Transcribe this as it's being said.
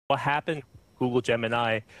what happened, Google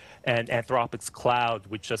Gemini and Anthropic's Cloud,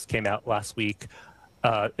 which just came out last week,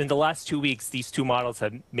 in the last 2 weeks, these two models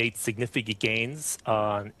have made significant gains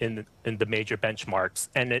in the major benchmarks.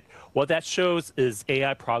 And what that shows is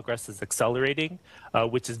AI progress is accelerating,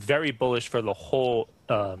 which is very bullish for the whole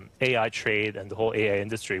AI trade and the whole AI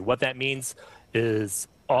industry. What that means is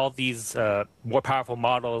all these more powerful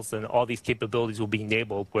models and all these capabilities will be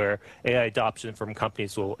enabled, where AI adoption from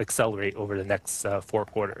companies will accelerate over the next 4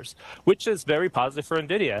 quarters, which is very positive for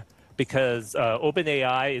NVIDIA, because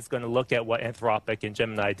OpenAI is going to look at what Anthropic and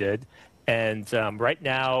Gemini did. And right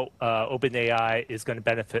now, OpenAI is going to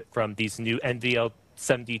benefit from these new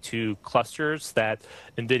NVL72 clusters that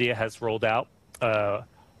NVIDIA has rolled out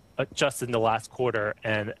just in the last quarter.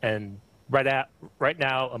 And right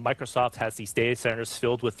now, Microsoft has these data centers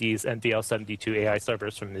filled with these NVL72 AI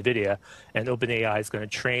servers from NVIDIA, and OpenAI is going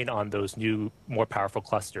to train on those new, more powerful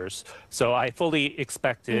clusters. So I fully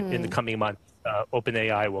expect it in the coming months.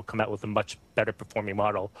 OpenAI will come out with a much better performing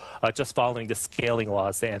model, just following the scaling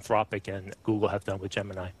laws that Anthropic and Google have done with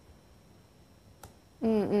Gemini.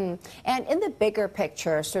 And in the bigger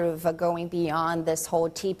picture, sort of going beyond this whole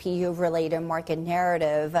TPU-related market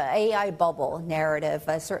narrative, AI bubble narrative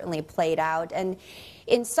certainly played out. And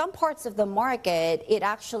in some parts of the market, it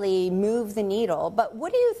actually moved the needle. But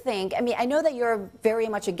what do you think? I mean, I know that you're very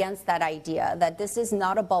much against that idea, that this is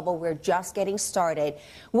not a bubble, we're just getting started.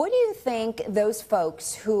 What do you think those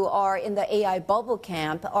folks who are in the AI bubble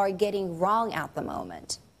camp are getting wrong at the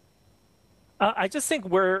moment? I just think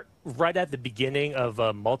we're right at the beginning of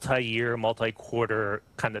a multi-year, multi-quarter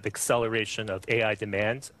kind of acceleration of AI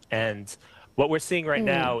demand. And what we're seeing right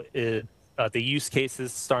now is the use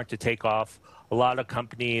cases starting to take off. A lot of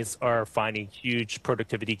companies are finding huge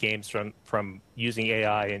productivity gains from using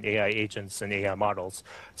AI and AI agents and AI models.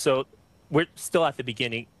 So we're still at the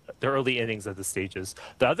beginning, the early innings of the stages.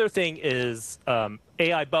 The other thing is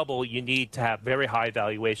AI bubble, you need to have very high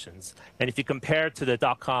valuations. And if you compare to the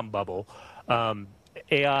dot-com bubble,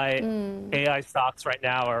 AI stocks right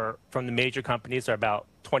now are from the major companies are about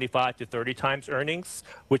 25 to 30 times earnings,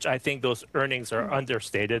 which I think those earnings are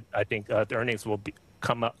understated. I think the earnings will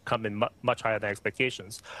come in much higher than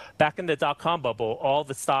expectations. Back in the dot-com bubble, all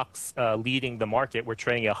the stocks leading the market were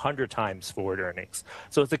trading 100 times forward earnings.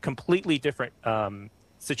 So it's a completely different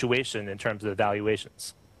situation in terms of the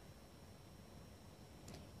valuations.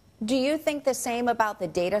 Do you think the same about the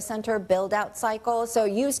data center build-out cycle? So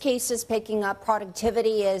use cases picking up,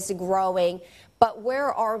 productivity is growing, but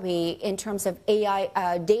where are we in terms of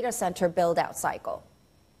AI data center build-out cycle?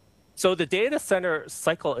 So the data center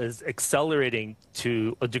cycle is accelerating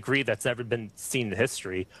to a degree that's never been seen in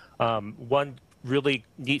history. One really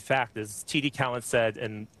neat fact is TD Cowen said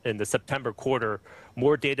in the September quarter,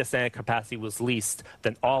 more data center capacity was leased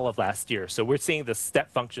than all of last year. So we're seeing the step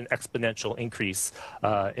function exponential increase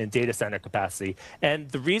in data center capacity. And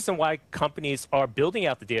the reason why companies are building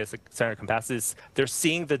out the data center capacity is they're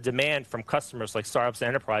seeing the demand from customers like startups and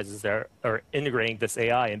enterprises that are integrating this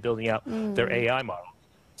AI and building out their AI model.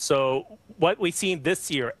 So what we've seen this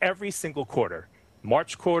year, every single quarter,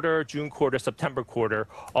 March quarter, June quarter, September quarter,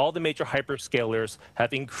 all the major hyperscalers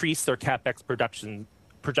have increased their CapEx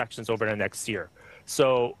projections over the next year.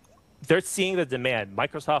 So they're seeing the demand.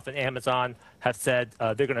 Microsoft and Amazon have said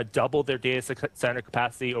they're going to double their data center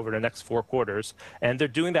capacity over the next 4 quarters. And they're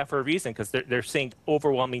doing that for a reason, because they're seeing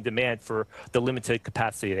overwhelming demand for the limited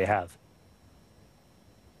capacity they have.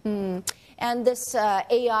 And this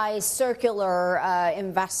AI circular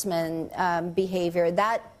investment behavior,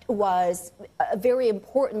 that was a very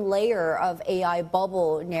important layer of AI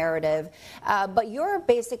bubble narrative. But you're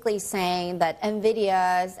basically saying that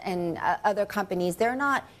NVIDIA and other companies, they're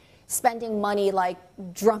not spending money like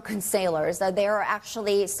drunken sailors. There are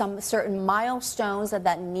actually some certain milestones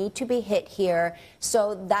that need to be hit here.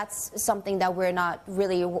 So that's something that we're not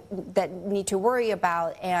really that need to worry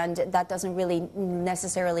about, and that doesn't really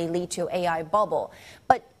necessarily lead to AI bubble.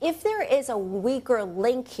 But if there is a weaker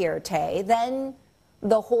link here, Tae, then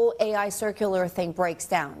the whole AI circular thing breaks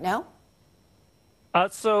down, no?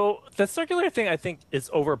 So the circular thing, I think, is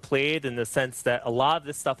overplayed in the sense that a lot of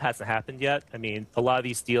this stuff hasn't happened yet. I mean, a lot of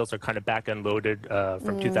these deals are kind of back-end loaded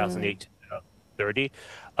from 2008 to 2030.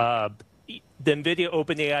 The NVIDIA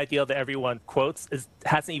OpenAI deal that everyone quotes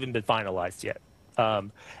hasn't even been finalized yet.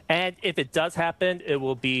 And if it does happen, it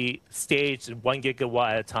will be staged 1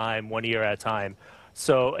 gigawatt at a time, 1 year at a time.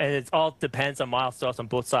 So, and it all depends on milestones on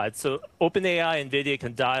both sides. So OpenAI and NVIDIA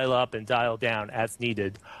can dial up and dial down as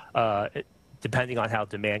needed, depending on how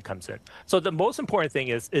demand comes in. So the most important thing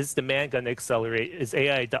is demand going to accelerate? Is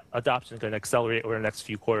AI adoption going to accelerate over the next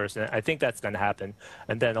few quarters? And I think that's going to happen.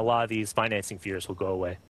 And then a lot of these financing fears will go away.